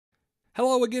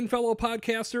Hello again, fellow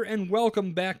podcaster, and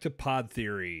welcome back to Pod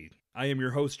Theory. I am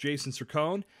your host, Jason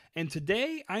Cercone, and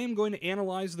today I am going to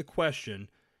analyze the question,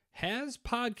 has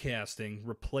podcasting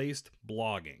replaced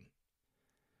blogging?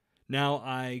 Now,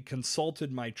 I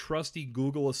consulted my trusty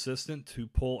Google Assistant to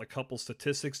pull a couple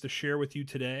statistics to share with you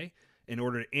today in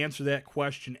order to answer that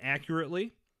question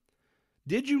accurately.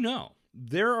 Did you know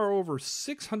there are over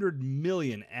 600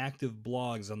 million active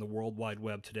blogs on the World Wide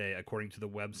Web today, according to the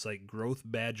website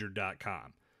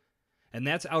growthbadger.com. And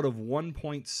that's out of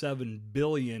 1.7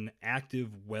 billion active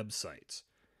websites.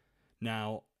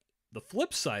 Now, the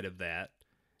flip side of that,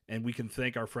 and we can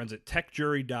thank our friends at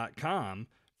techjury.com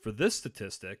for this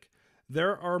statistic,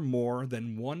 there are more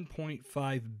than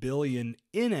 1.5 billion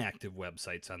inactive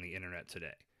websites on the internet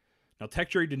today. Now,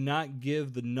 TechJury did not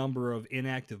give the number of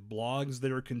inactive blogs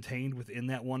that are contained within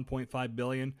that 1.5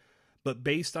 billion, but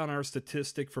based on our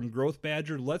statistic from Growth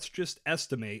Badger, let's just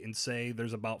estimate and say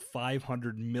there's about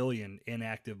 500 million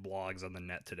inactive blogs on the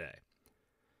net today.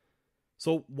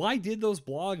 So why did those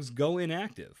blogs go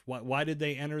inactive? Why did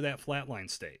they enter that flatline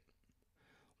state?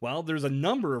 Well, there's a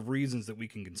number of reasons that we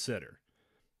can consider.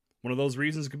 One of those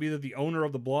reasons could be that the owner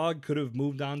of the blog could have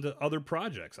moved on to other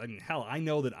projects. I mean, hell, I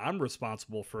know that I'm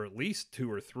responsible for at least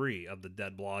 2 or 3 of the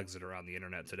dead blogs that are on the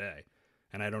internet today.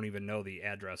 And I don't even know the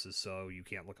addresses, so you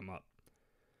can't look them up.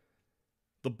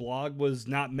 The blog was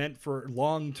not meant for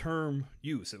long-term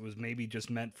use. It was maybe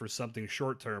just meant for something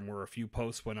short-term where a few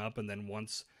posts went up and then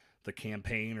once the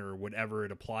campaign or whatever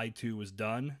it applied to was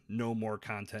done, no more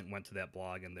content went to that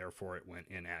blog and therefore it went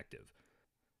inactive.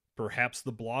 Perhaps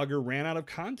the blogger ran out of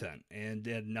content and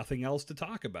had nothing else to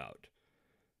talk about.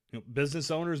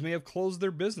 Business owners may have closed their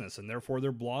business and therefore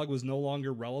their blog was no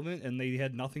longer relevant and they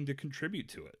had nothing to contribute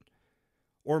to it.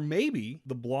 Or maybe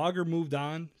the blogger moved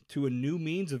on to a new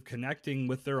means of connecting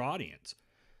with their audience.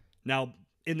 Now,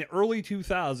 in the early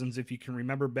 2000s, if you can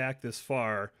remember back this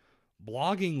far,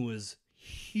 blogging was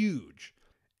huge.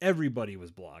 Everybody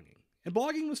was blogging. And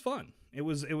blogging was fun. It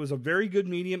was a very good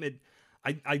medium.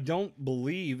 I don't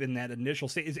believe in that initial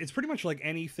state. It's pretty much like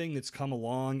anything that's come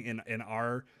along in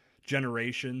our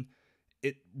generation.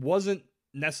 It wasn't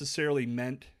necessarily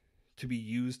meant to be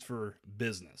used for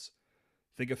business.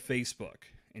 Think of Facebook,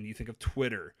 and you think of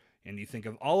Twitter, and you think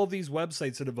of all of these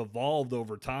websites that have evolved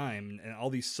over time, and all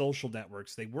these social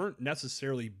networks. They weren't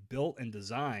necessarily built and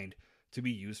designed to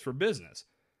be used for business.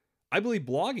 I believe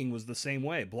blogging was the same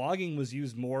way. Blogging was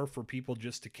used more for people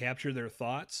just to capture their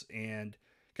thoughts. And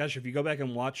gosh, if you go back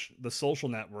and watch The Social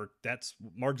Network, that's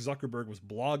Mark Zuckerberg was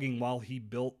blogging while he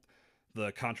built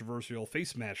the controversial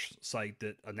face match site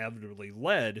that inevitably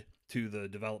led to the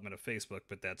development of Facebook,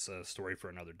 but that's a story for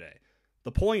another day.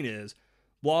 The point is,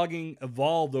 blogging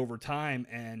evolved over time,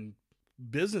 and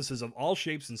businesses of all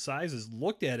shapes and sizes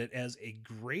looked at it as a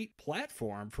great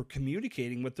platform for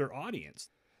communicating with their audience.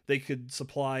 They could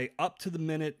supply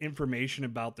up-to-the-minute information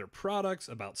about their products,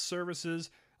 about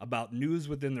services, about news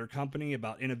within their company,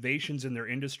 about innovations in their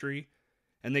industry,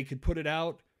 and they could put it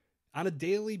out on a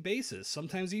daily basis,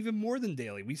 sometimes even more than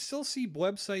daily. We still see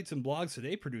websites and blogs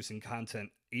today producing content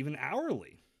even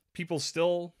hourly. People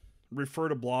still refer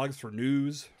to blogs for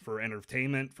news, for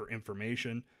entertainment, for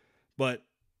information, but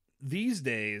these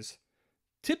days,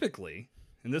 typically,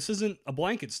 and this isn't a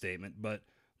blanket statement, but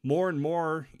more and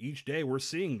more each day we're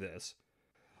seeing this,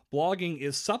 blogging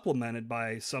is supplemented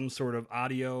by some sort of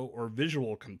audio or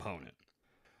visual component.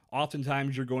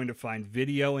 Oftentimes you're going to find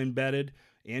video embedded,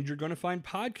 and you're going to find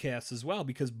podcasts as well,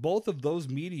 because both of those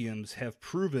mediums have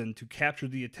proven to capture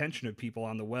the attention of people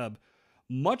on the web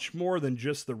much more than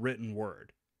just the written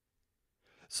word.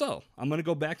 So, I'm going to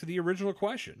go back to the original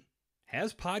question.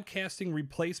 Has podcasting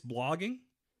replaced blogging?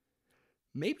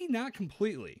 Maybe not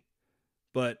completely,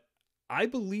 but I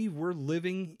believe we're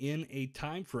living in a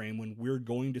time frame when we're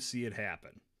going to see it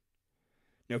happen.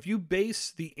 Now, if you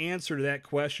base the answer to that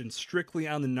question strictly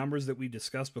on the numbers that we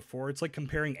discussed before, it's like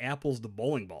comparing apples to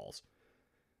bowling balls.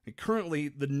 And currently,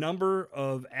 the number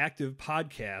of active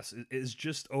podcasts is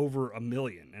just over 1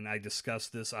 million, and I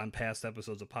discussed this on past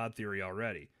episodes of Pod Theory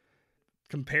already.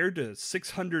 Compared to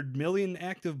 600 million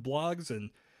active blogs,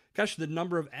 and gosh, the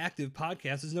number of active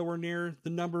podcasts is nowhere near the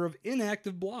number of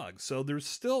inactive blogs. So there's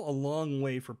still a long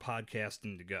way for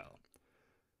podcasting to go.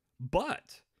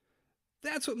 But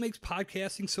that's what makes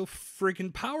podcasting so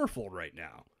freaking powerful right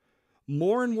now.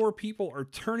 More and more people are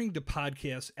turning to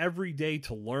podcasts every day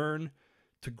to learn,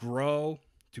 to grow,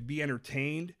 to be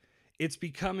entertained. It's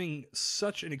becoming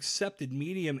such an accepted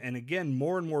medium, and again,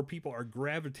 more and more people are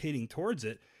gravitating towards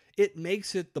it. It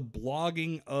makes it the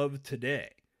blogging of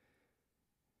today.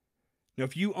 Now,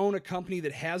 if you own a company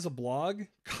that has a blog,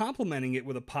 complementing it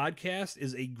with a podcast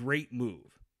is a great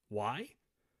move. Why?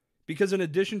 Because in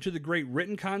addition to the great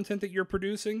written content that you're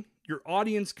producing, your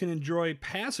audience can enjoy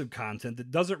passive content that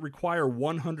doesn't require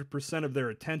 100% of their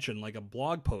attention like a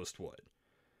blog post would.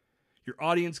 Your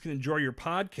audience can enjoy your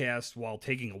podcast while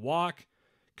taking a walk,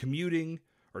 commuting,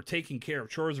 or taking care of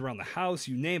chores around the house,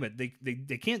 you name it.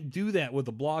 They can't do that with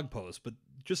a blog post, but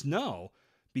just know,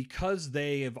 because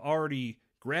they have already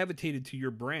gravitated to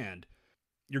your brand,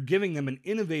 you're giving them an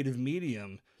innovative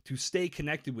medium to stay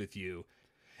connected with you.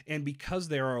 And because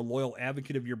they are a loyal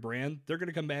advocate of your brand, they're going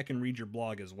to come back and read your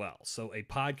blog as well. So a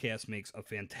podcast makes a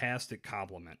fantastic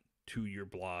complement to your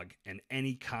blog and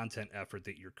any content effort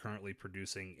that you're currently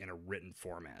producing in a written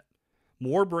format.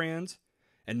 More brands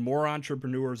and more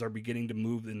entrepreneurs are beginning to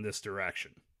move in this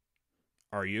direction.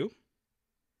 Are you?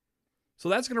 So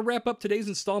that's going to wrap up today's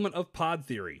installment of Pod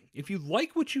Theory. If you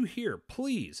like what you hear,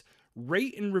 please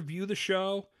rate and review the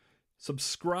show.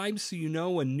 Subscribe so you know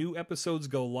when new episodes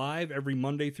go live every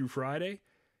Monday through Friday.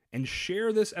 And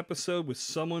share this episode with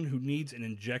someone who needs an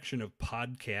injection of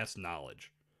podcast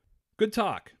knowledge. Good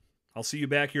talk. I'll see you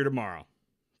back here tomorrow.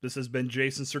 This has been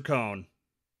Jason Cercone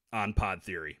on Pod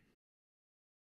Theory.